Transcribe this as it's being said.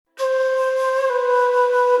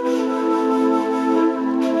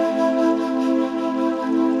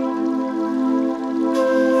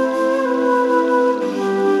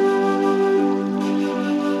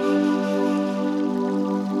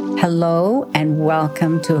and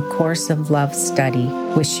welcome to A Course of Love study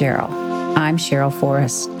with Cheryl. I'm Cheryl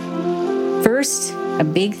Forrest. First, a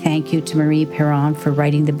big thank you to Marie Perron for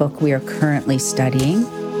writing the book we are currently studying,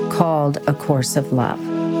 called A Course of Love.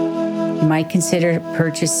 You might consider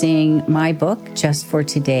purchasing my book just for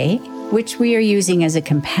today, which we are using as a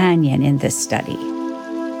companion in this study.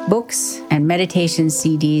 Books and meditation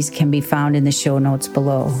CDs can be found in the show notes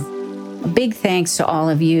below. A big thanks to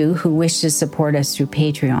all of you who wish to support us through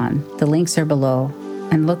Patreon. The links are below,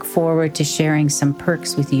 and look forward to sharing some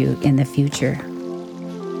perks with you in the future.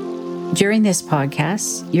 During this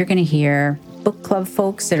podcast, you're going to hear book club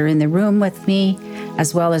folks that are in the room with me,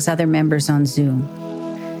 as well as other members on Zoom.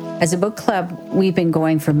 As a book club, we've been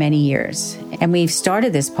going for many years, and we've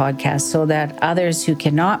started this podcast so that others who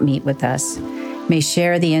cannot meet with us may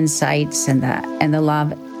share the insights and the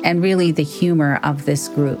love and really the humor of this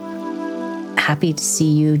group. Happy to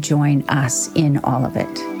see you join us in all of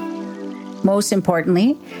it. Most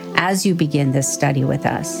importantly, as you begin this study with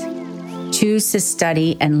us, choose to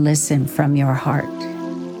study and listen from your heart.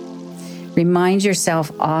 Remind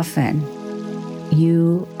yourself often,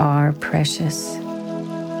 you are precious.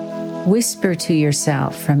 Whisper to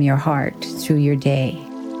yourself from your heart through your day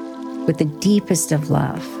with the deepest of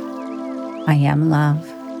love. I am love.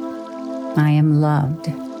 I am loved.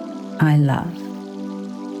 I love.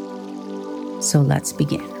 So let's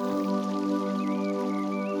begin.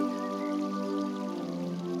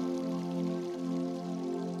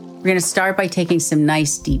 We're going to start by taking some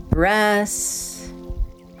nice deep breaths.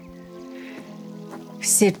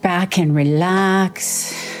 Sit back and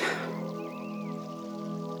relax.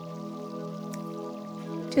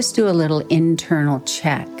 Just do a little internal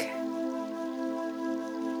check.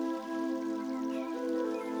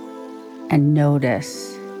 And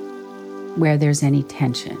notice where there's any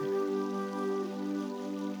tension.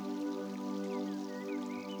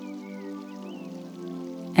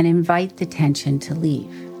 And invite the tension to leave.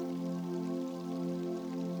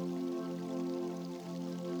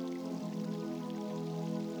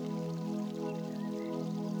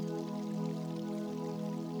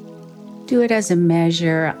 Do it as a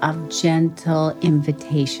measure of gentle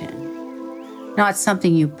invitation. Not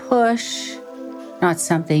something you push, not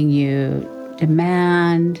something you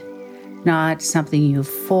demand, not something you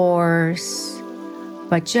force,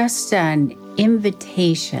 but just an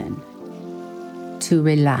invitation to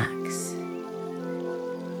relax.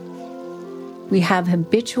 We have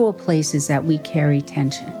habitual places that we carry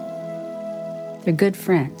tension. They're good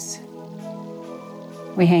friends.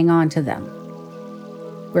 We hang on to them.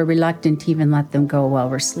 We're reluctant to even let them go while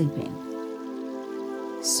we're sleeping.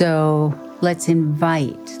 So let's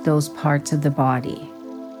invite those parts of the body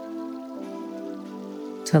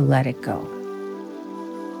to let it go.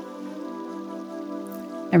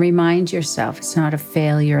 And remind yourself it's not a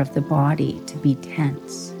failure of the body to be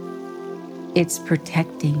tense. It's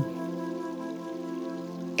protecting.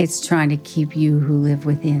 It's trying to keep you who live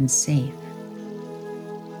within safe.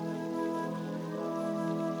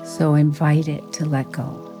 So invite it to let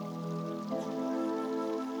go.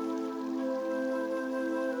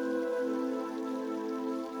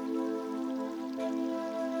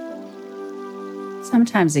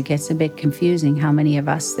 Sometimes it gets a bit confusing how many of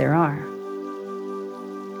us there are.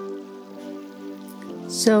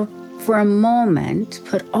 So for a moment,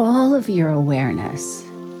 put all of your awareness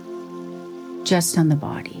just on the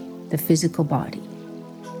body, the physical body.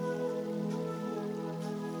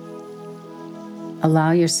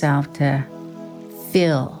 Allow yourself to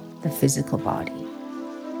feel the physical body.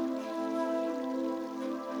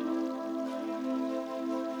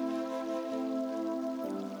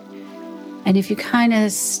 And if you kind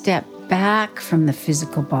of step back from the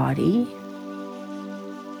physical body,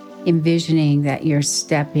 envisioning that you're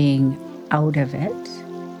stepping out of it,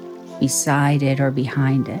 beside it or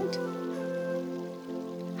behind it,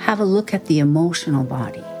 have a look at the emotional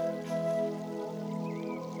body.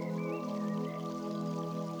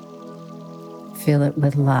 Fill it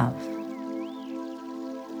with love.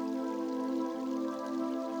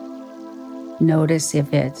 Notice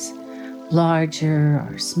if it's larger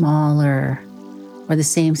or smaller or the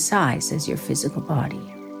same size as your physical body.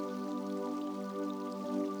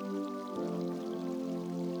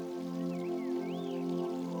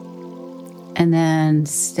 And then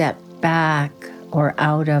step back or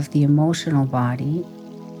out of the emotional body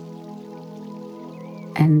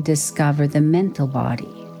and discover the mental body.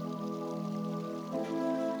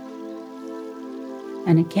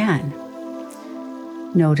 And again,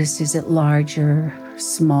 notice, is it larger,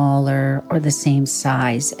 smaller, or the same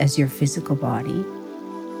size as your physical body?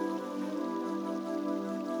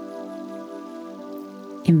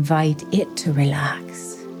 Invite it to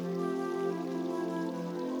relax.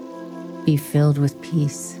 Be filled with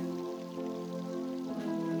peace.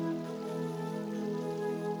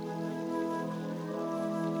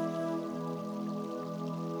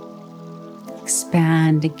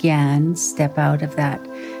 Expand again, step out of that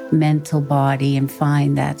mental body and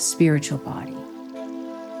find that spiritual body.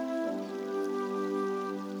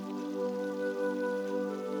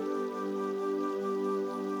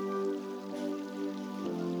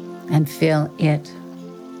 And fill it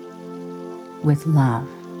with love.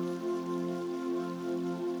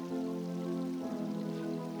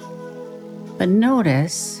 But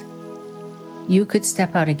notice you could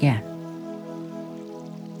step out again.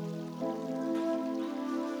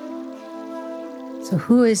 So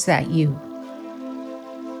who is that you?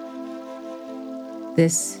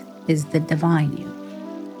 This is the divine you.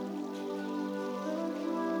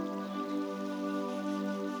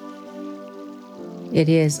 It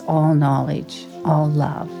is all knowledge, all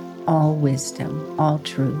love, all wisdom, all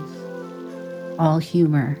truth, all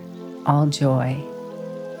humor, all joy.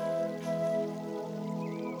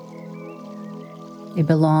 It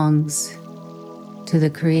belongs to the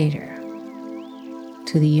Creator,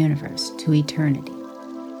 to the universe, to eternity.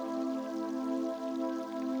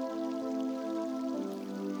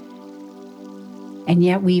 And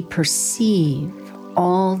yet we perceive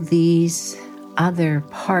all these other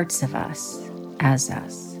parts of us as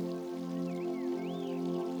us.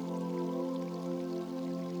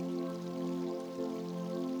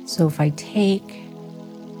 So if I take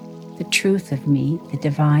the truth of me, the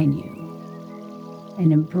divine you,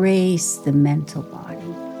 and embrace the mental body,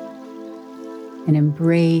 and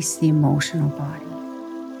embrace the emotional body,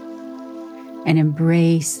 and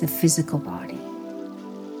embrace the physical body,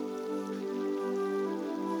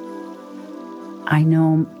 I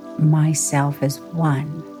know myself as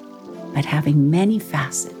one, but having many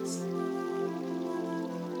facets.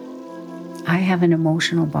 I have an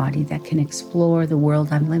emotional body that can explore the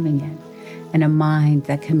world I'm living in, and a mind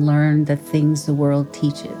that can learn the things the world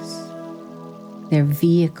teaches. They're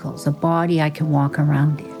vehicles, a body I can walk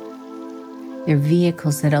around in. They're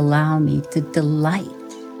vehicles that allow me to delight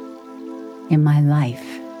in my life,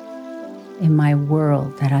 in my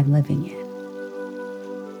world that I'm living in.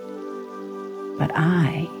 But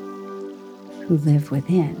I, who live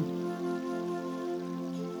within,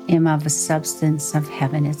 am of a substance of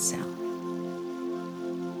heaven itself.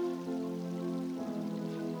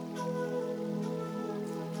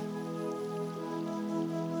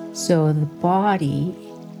 So the body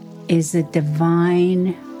is a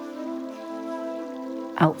divine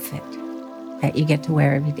outfit that you get to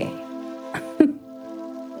wear every day.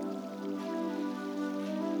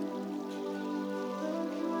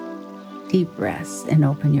 Deep breaths and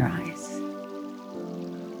open your eyes.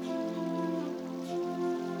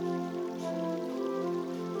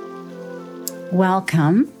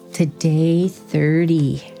 Welcome to day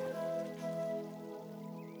 30.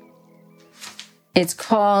 It's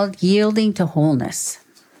called Yielding to Wholeness.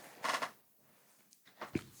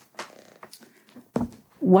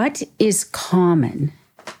 What is common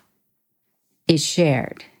is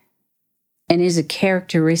shared and is a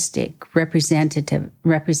characteristic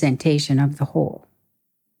representation of the whole.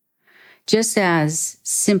 Just as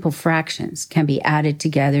simple fractions can be added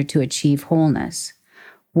together to achieve wholeness,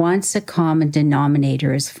 once a common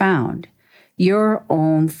denominator is found, your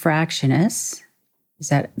own fractionness, is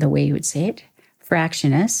that the way you would say it?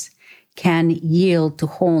 Fractionness can yield to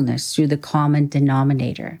wholeness through the common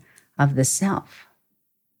denominator of the self.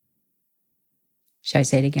 Should I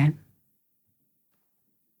say it again?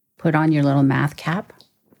 Put on your little math cap.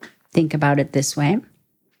 Think about it this way.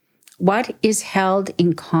 What is held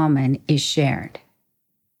in common is shared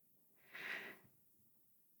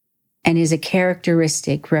and is a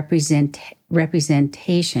characteristic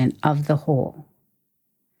representation of the whole.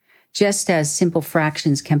 Just as simple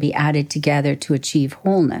fractions can be added together to achieve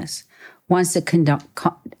wholeness, once a common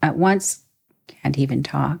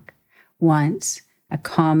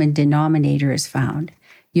denominator is found,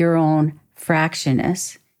 your own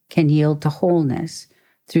fractionness can yield to wholeness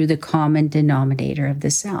through the common denominator of the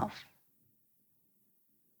self.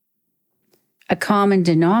 A common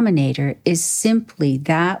denominator is simply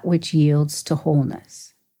that which yields to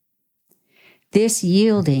wholeness. This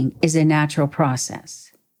yielding is a natural process.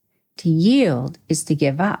 To yield is to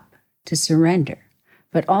give up, to surrender,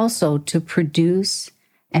 but also to produce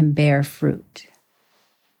and bear fruit.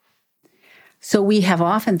 So we have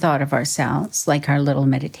often thought of ourselves, like our little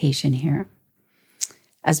meditation here,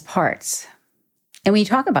 as parts. And we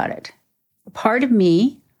talk about it. A part of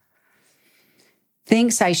me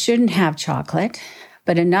thinks I shouldn't have chocolate,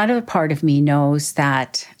 but another part of me knows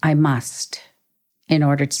that I must in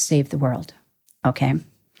order to save the world. Okay?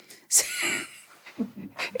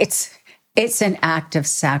 it's an act of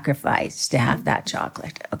sacrifice to have that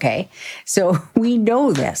chocolate, okay? So we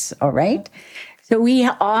know this, all right? So we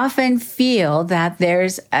often feel that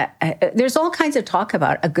there's all kinds of talk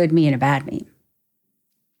about a good me and a bad me.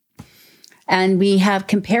 And we have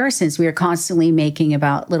comparisons we are constantly making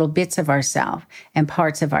about little bits of ourselves and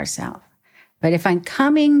parts of ourselves. But if I'm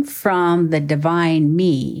coming from the divine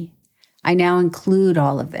me, I now include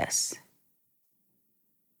all of this.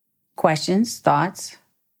 Questions, thoughts?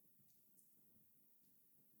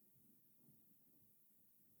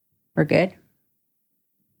 We're good?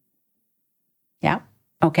 Yeah.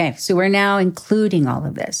 Okay. So we're now including all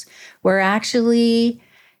of this. We're actually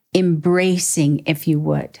embracing, if you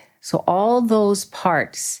would. So all those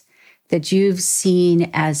parts that you've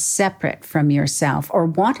seen as separate from yourself or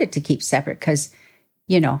wanted to keep separate because,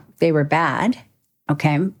 they were bad,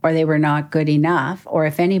 okay, or they were not good enough, or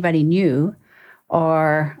if anybody knew,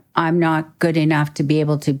 or I'm not good enough to be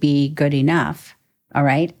able to be good enough, all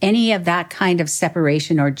right? Any of that kind of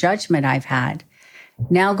separation or judgment I've had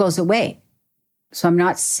now goes away. So I'm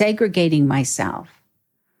not segregating myself.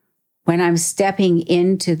 When I'm stepping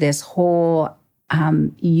into this whole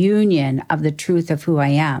union of the truth of who I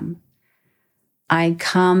am, I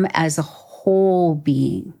come as a whole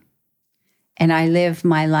being and I live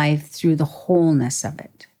my life through the wholeness of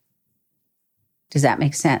it. Does that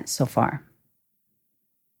make sense so far?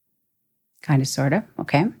 Kind of, sort of,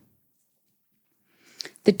 okay.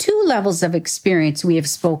 The two levels of experience we have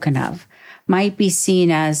spoken of might be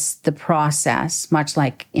seen as the process, much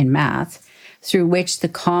like in math, through which the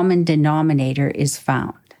common denominator is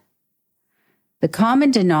found. The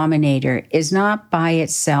common denominator is not by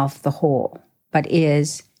itself the whole, but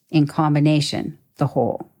is, in combination, the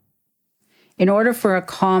whole. In order for a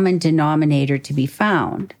common denominator to be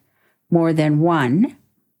found, more than one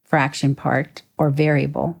fraction part or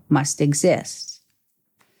variable must exist.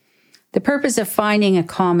 The purpose of finding a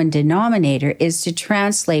common denominator is to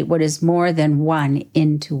translate what is more than one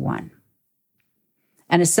into one.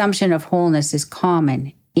 An assumption of wholeness is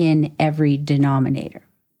common in every denominator.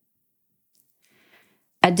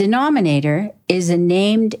 A denominator is a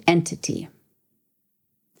named entity.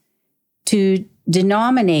 To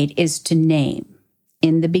denominate is to name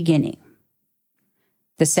in the beginning.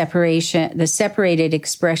 The separated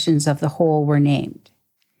expressions of the whole were named.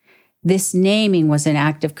 This naming was an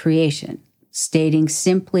act of creation, stating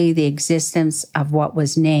simply the existence of what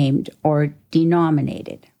was named or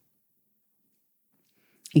denominated.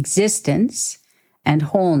 Existence and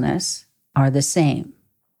wholeness are the same.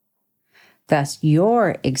 Thus,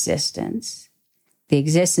 your existence, the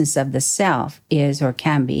existence of the self, is or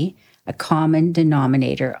can be a common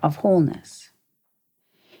denominator of wholeness.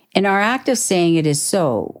 In our act of saying it is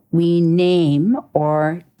so, we name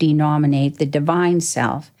or denominate the divine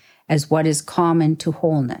self as what is common to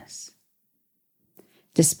wholeness.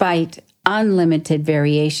 Despite unlimited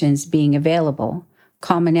variations being available,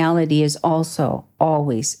 commonality is also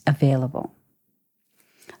always available.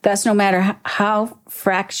 Thus, no matter how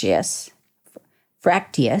fractious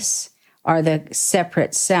are the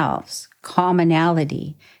separate selves,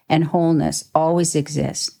 commonality and wholeness always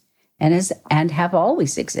exist and have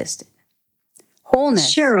always existed.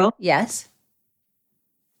 Wholeness. Cheryl. Yes?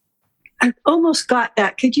 I almost got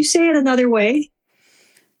that. Could you say it another way?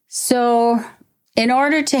 So in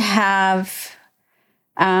order to have,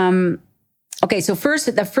 so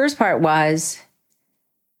the first part was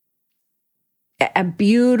a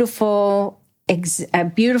beautiful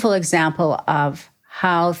example of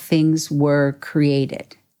how things were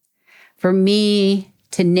created. For me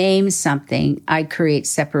to name something, I create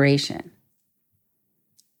separation.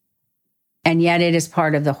 And yet it is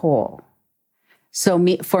part of the whole. So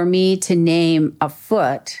for me to name a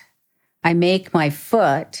foot, I make my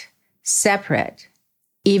foot separate,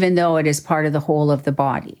 even though it is part of the whole of the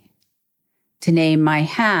body. To name my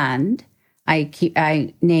hand,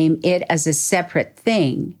 I name it as a separate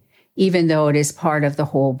thing, even though it is part of the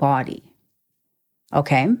whole body.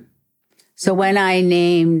 Okay? So when I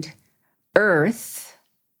named Earth,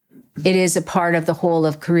 it is a part of the whole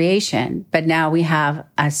of creation, but now we have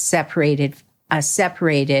a separated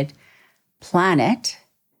planet,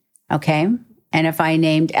 okay? And if I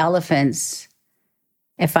named elephants,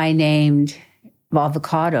 if I named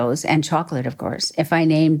avocados and chocolate, of course, if I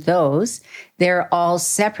named those, they're all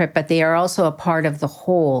separate, but they are also a part of the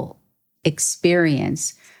whole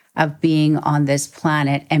experience of being on this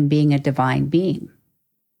planet and being a divine being.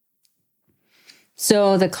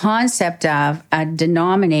 So the concept of a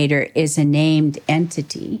denominator is a named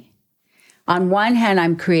entity. On one hand,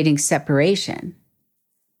 I'm creating separation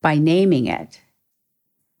by naming it.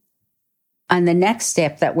 And the next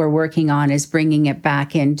step that we're working on is bringing it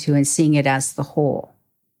back into and seeing it as the whole.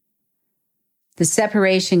 The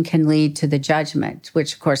separation can lead to the judgment,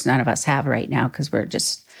 which of course none of us have right now because we're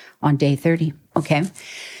just on day 30. Okay.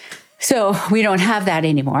 So we don't have that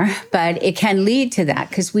anymore, but it can lead to that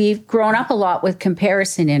because we've grown up a lot with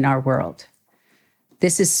comparison in our world.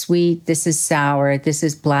 This is sweet. This is sour. This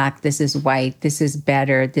is black. This is white. This is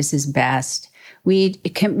better. This is best. We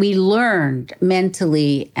learned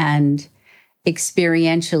mentally and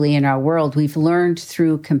experientially in our world. We've learned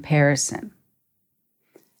through comparison.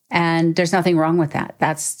 And there's nothing wrong with that.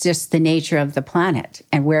 That's just the nature of the planet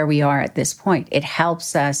and where we are at this point. It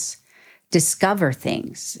helps us discover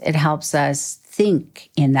things. It helps us think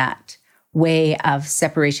in that way of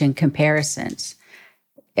separation comparisons.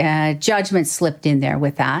 Judgment slipped in there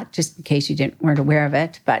with that, just in case you weren't aware of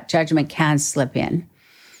it, but judgment can slip in.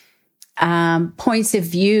 Points of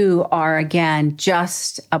view are, again,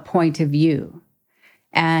 just a point of view.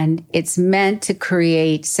 And it's meant to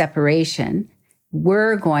create separation.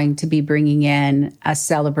 We're going to be bringing in a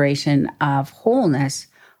celebration of wholeness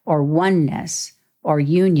or oneness or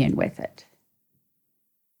union with it.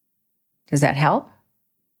 Does that help?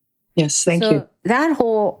 Yes, thank you. That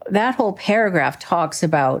whole paragraph talks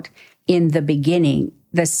about, in the beginning,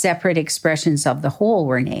 the separate expressions of the whole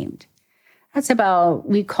were named. That's about,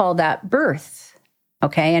 we call that birth,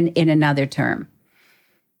 okay, and in another term.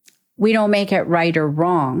 We don't make it right or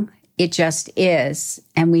wrong. It just is,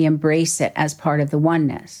 and we embrace it as part of the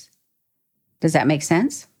oneness. Does that make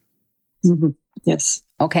sense? Mm-hmm. Yes.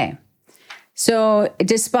 Okay. So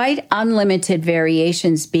despite unlimited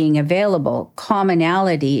variations being available,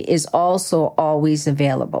 commonality is also always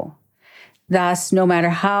available. Thus, no matter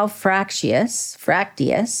how fractious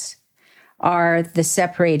are the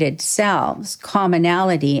separated selves,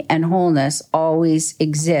 commonality and wholeness always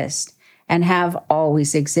exist and have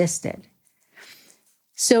always existed.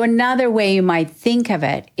 So another way you might think of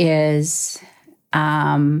it is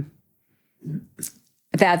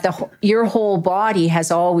that your whole body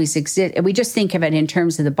has always existed. We just think of it in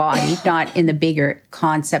terms of the body, not in the bigger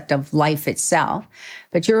concept of life itself.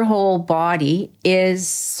 But your whole body is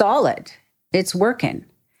solid. It's working.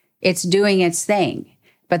 It's doing its thing.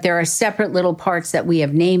 But there are separate little parts that we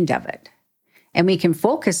have named of it. And we can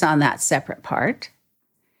focus on that separate part.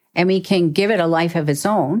 And we can give it a life of its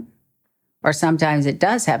own. Or sometimes it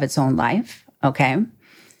does have its own life. Okay.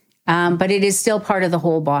 But it is still part of the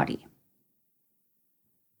whole body.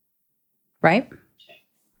 Right?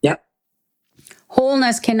 Yep.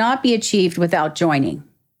 Wholeness cannot be achieved without joining.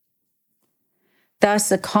 Thus,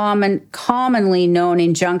 the commonly known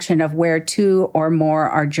injunction of where two or more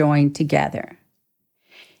are joined together.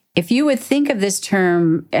 If you would think of this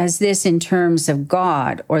term as this in terms of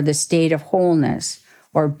God or the state of wholeness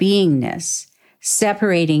or beingness,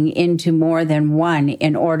 separating into more than one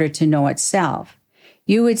in order to know itself,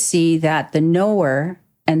 you would see that the knower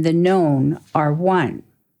and the known are one.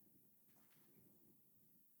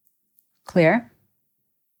 Clear?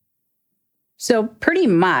 So pretty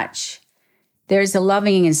much there's a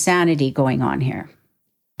loving insanity going on here.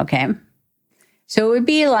 Okay. So it would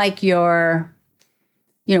be like there's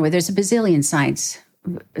a bazillion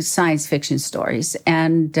science fiction stories,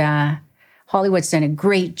 and Hollywood's done a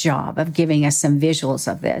great job of giving us some visuals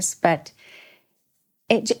of this, but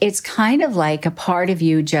it's kind of like a part of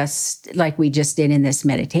you, just like we just did in this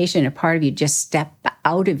meditation, a part of you just stepped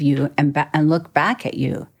out of you and look back at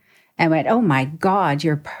you. And went, oh my God,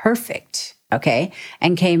 you're perfect, okay?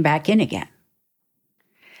 And came back in again.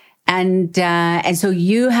 And so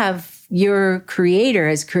your creator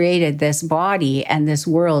has created this body and this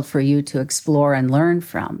world for you to explore and learn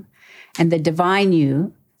from. And the divine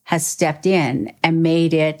you has stepped in and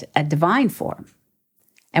made it a divine form.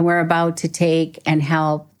 And we're about to take and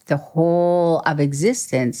help the whole of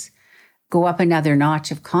existence go up another notch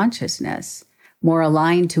of consciousness, more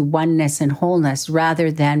aligned to oneness and wholeness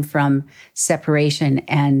rather than from separation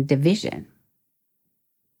and division.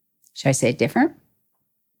 Should I say it different?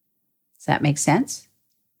 Does that make sense?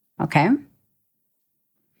 Okay.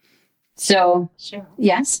 So, Sure.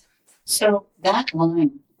 Yes. So that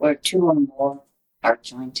line where two or more are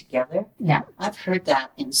joined together, Yeah. I've heard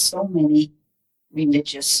that in so many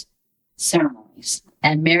religious ceremonies.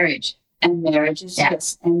 And marriage. And marriages, Yeah.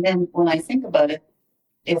 yes. And then when I think about it,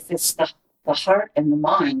 if it's the heart and the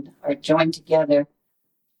mind are joined together,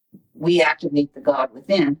 we activate the God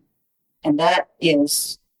within. And that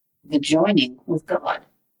is the joining with God.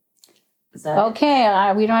 Is that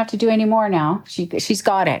Okay, we don't have to do any more now. She's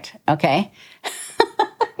got it. Okay.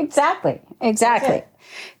 Exactly. Okay.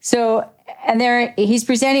 So And he's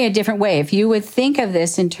presenting a different way. If you would think of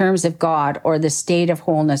this in terms of God or the state of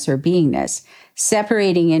wholeness or beingness,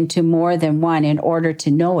 separating into more than one in order to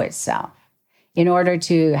know itself, in order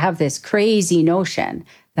to have this crazy notion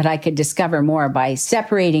that I could discover more by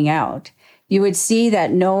separating out, you would see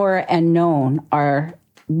that knower and known are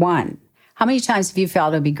one. How many times have you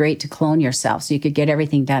felt it would be great to clone yourself so you could get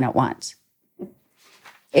everything done at once?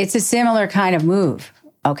 It's a similar kind of move.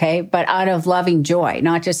 Okay, but out of loving joy,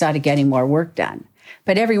 not just out of getting more work done.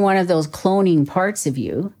 But every one of those cloning parts of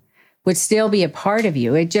you would still be a part of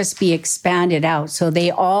you. It'd just be expanded out. So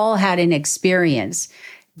they all had an experience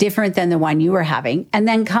different than the one you were having, and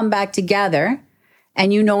then come back together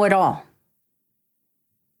and you know it all.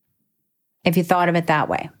 If you thought of it that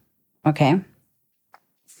way, okay?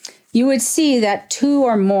 You would see that two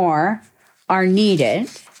or more are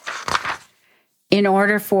needed in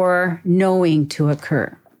order for knowing to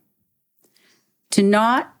occur. To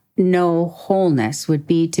not know wholeness would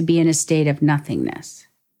be to be in a state of nothingness.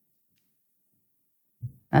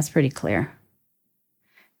 That's pretty clear.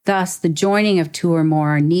 Thus, the joining of two or more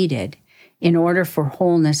are needed in order for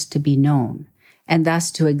wholeness to be known, and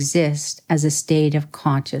thus to exist as a state of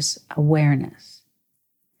conscious awareness.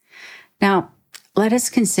 Now, let us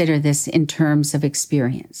consider this in terms of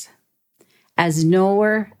experience. As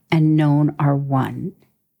knower and known are one,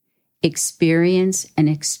 experience and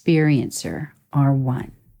experiencer are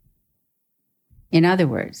one. In other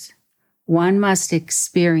words, one must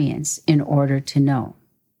experience in order to know.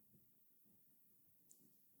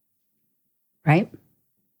 Right?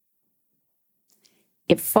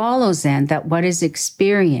 It follows then that what is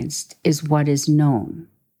experienced is what is known.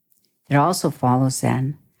 It also follows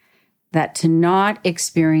then that to not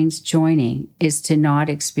experience joining is to not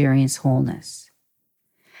experience wholeness.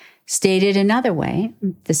 Stated another way,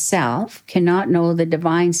 the self cannot know the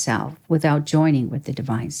divine self without joining with the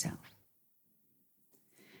divine self.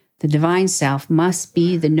 The divine self must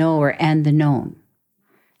be the knower and the known,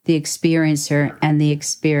 the experiencer and the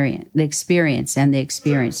experience and the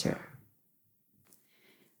experiencer.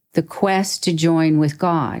 The quest to join with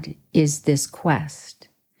God is this quest,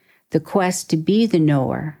 the quest to be the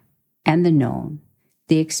knower and the known,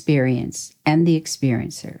 the experience and the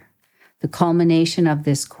experiencer. The culmination of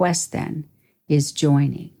this quest, then, is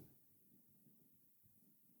joining.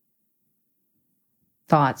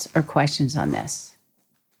 Thoughts or questions on this?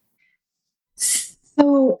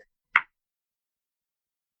 So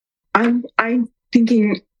I'm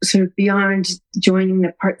thinking sort of beyond joining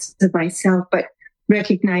the parts of myself, but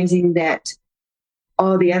recognizing that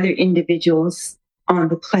all the other individuals on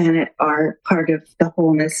the planet are part of the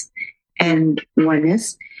wholeness and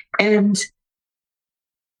oneness. And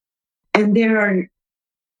there are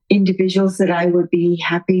individuals that I would be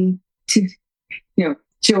happy to,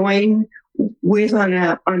 join with on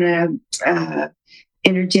a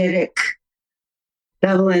energetic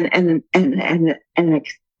level and I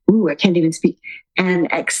can't even speak,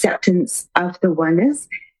 and acceptance of the oneness.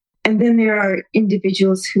 And then there are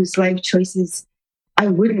individuals whose life choices I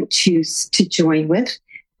wouldn't choose to join with,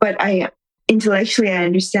 but intellectually I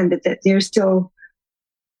understand that they're still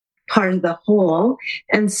part of the whole.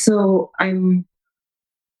 And so I'm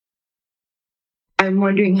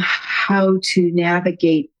wondering how to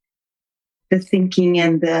navigate the thinking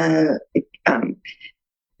and the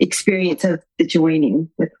experience of the joining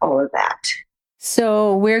with all of that.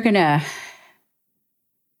 So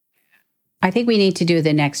I think we need to do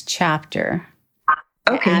the next chapter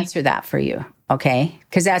to answer that for you. Okay.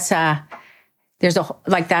 Because that's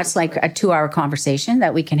that's like a 2-hour conversation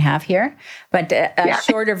that we can have here. But a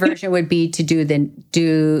shorter version would be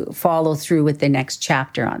to follow through with the next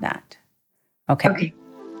chapter on that. Okay.